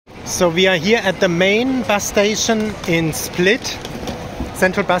So we are here at the main bus station in Split,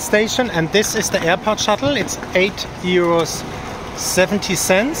 central bus station, and this is the airport shuttle. It's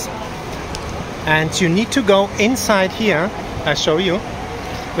 €8.70, and you need to go inside here. I show you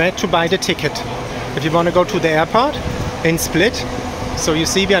where to buy the ticket if you want to go to the airport in Split. So you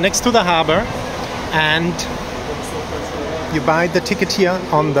see we are next to the harbor, and you buy the ticket here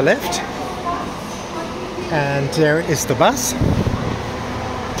on the left, and there is the bus.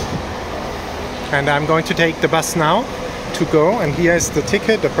 And I'm going to take the bus now to go, and here is the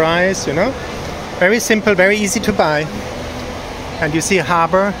ticket, the price, you know. Very simple, very easy to buy. And you see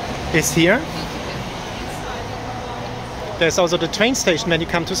harbor is here. There's also the train station when you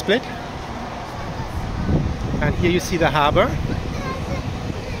come to Split. And here you see the harbor.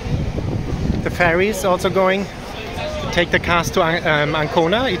 The ferry is also going to take the cars to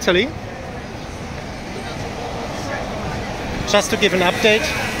Ancona, Italy. Just to give an update,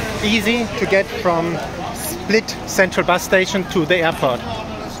 easy to get from Split central bus station to the airport.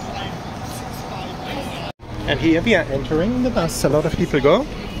 And here we are entering the bus. A lot of people go.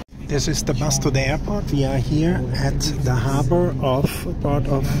 This is the bus to the airport. We are here at the harbor of part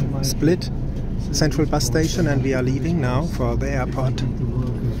of Split central bus station, and we are leaving now for the airport.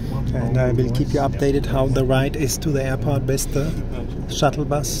 And I will keep you updated how the ride is to the airport with the shuttle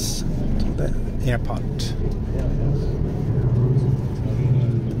bus to the airport.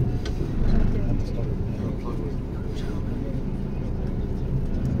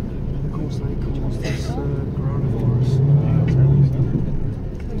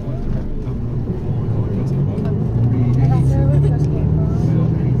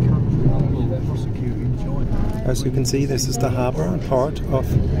 As you can see, this is the harbor part of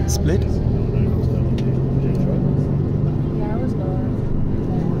Split.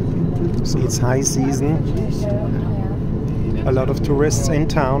 See, it's high season. A lot of tourists in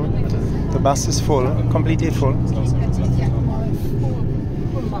town. The bus is full, completely full.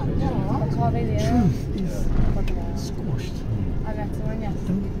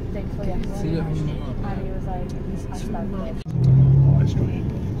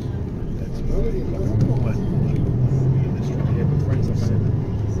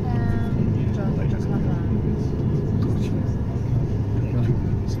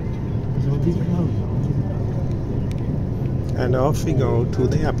 And off we go to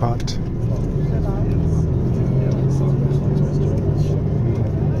the airport.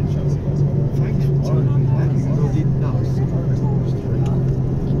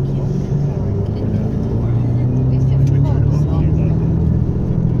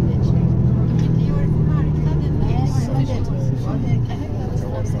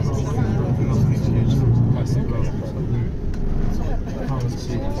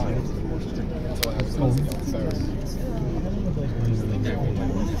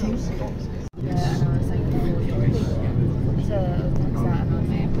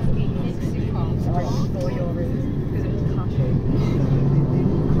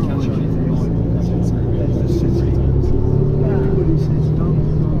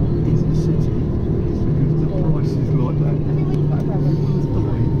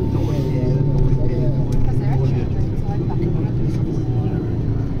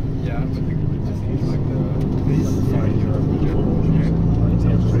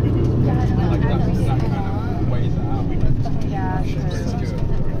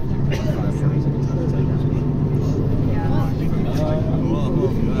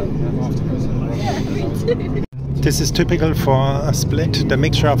 This is typical for a Split, the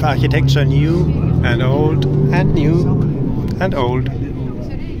mixture of architecture, new and old, and new and old,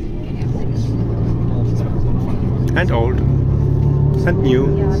 and old and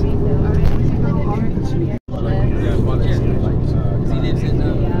new.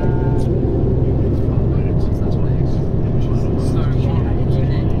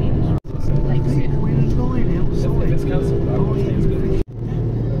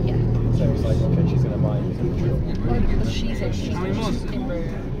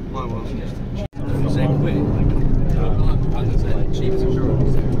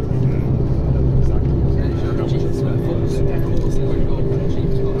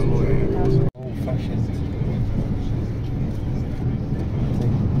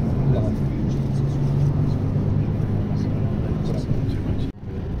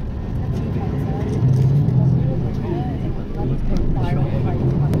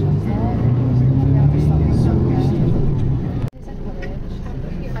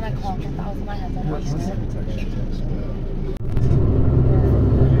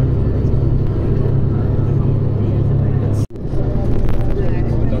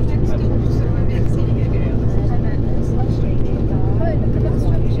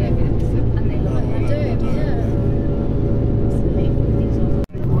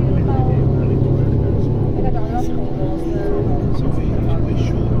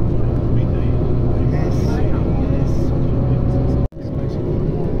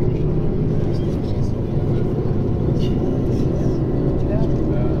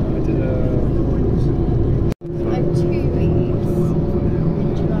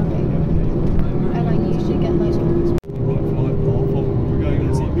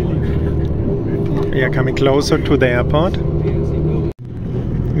 We are coming closer to the airport.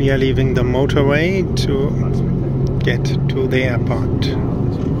 We are leaving the motorway to get to the airport.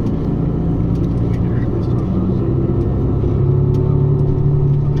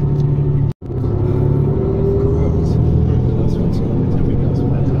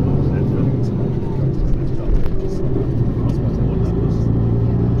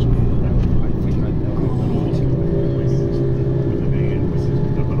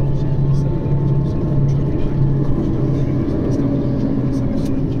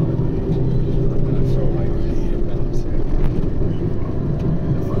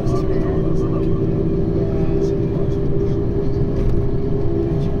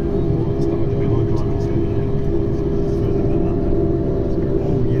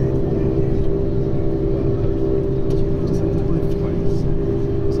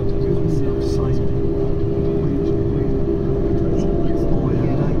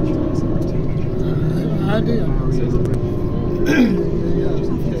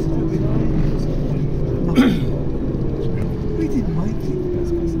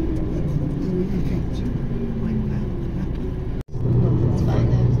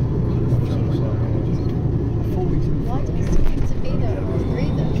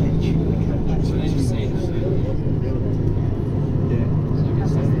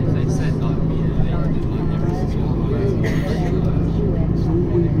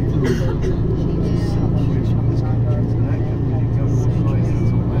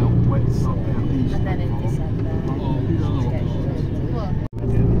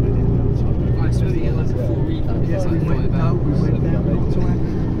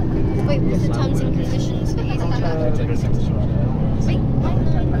 Wait, what's the terms and conditions for using that? Wait,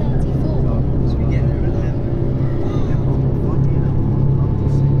 934.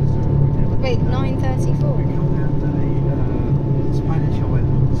 Wait, 934. Spanish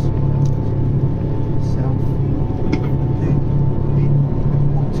Islands, south, then in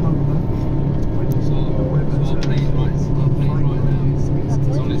October, when the weather turns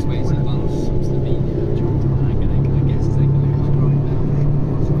it's on its way to lunch to the media.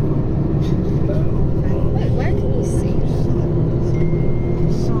 Wait, where can you see that?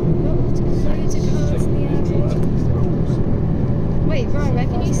 Wait, Brian, where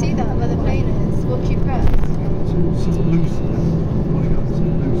can you see that? Where the plane is? What do you press?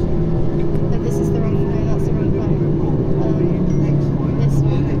 Oh, this is the wrong plane. That's the wrong plane. This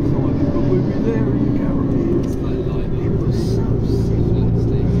one.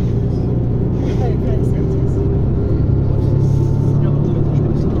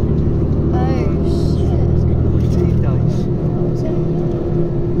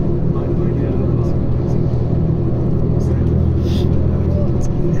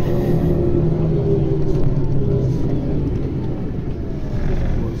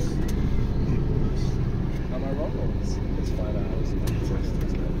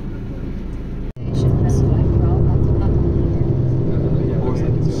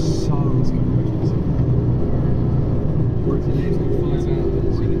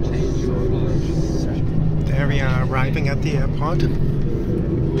 There we are arriving at the airport. We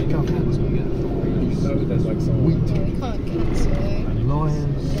can't cancel.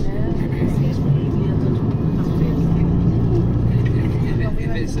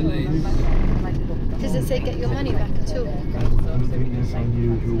 Does it say get your money back at all?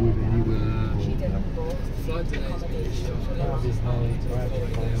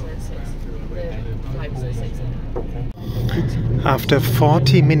 After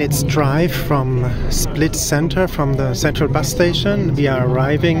 40 minutes drive from Split Center, from the central bus station, we are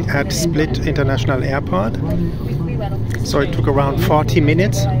arriving at Split International Airport. So it took around 40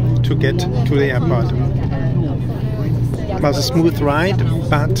 minutes to get to the airport. It was a smooth ride,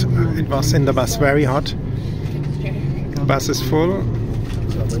 but it was in the bus very hot. The bus is full.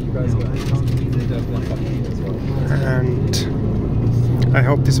 And I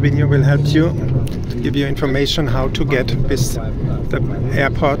hope this video will help you, to give you information how to get with the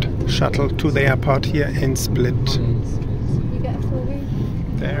airport shuttle to the airport here in Split.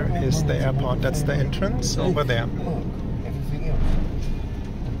 There is the airport, that's the entrance over there.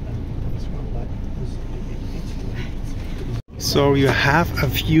 So you have a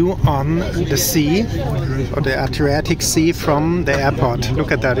view on the sea, or the Adriatic Sea, from the airport.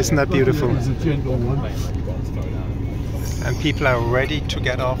 Look at that, isn't that beautiful? And people are ready to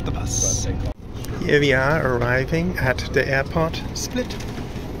get off the bus. Here we are arriving at the airport Split.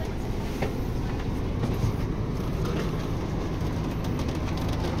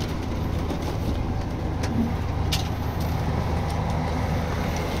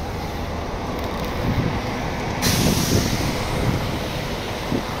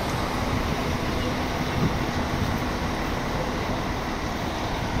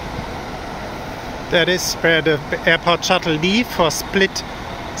 That is where the airport shuttle leaves for Split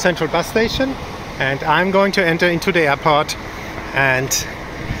Central Bus Station, and I'm going to enter into the airport and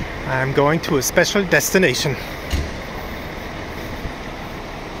I'm going to a special destination.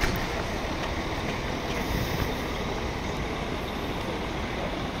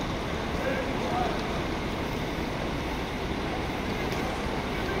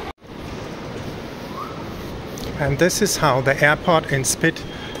 And this is how the airport in Split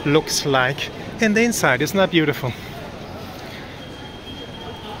looks like in the inside. Isn't that beautiful?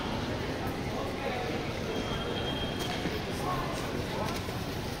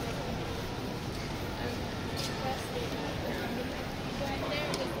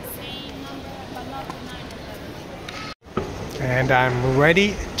 And I'm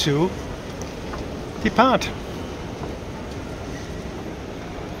ready to depart.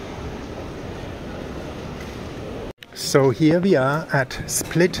 So here we are at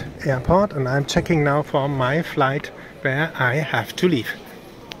Split Airport, and I'm checking now for my flight where I have to leave.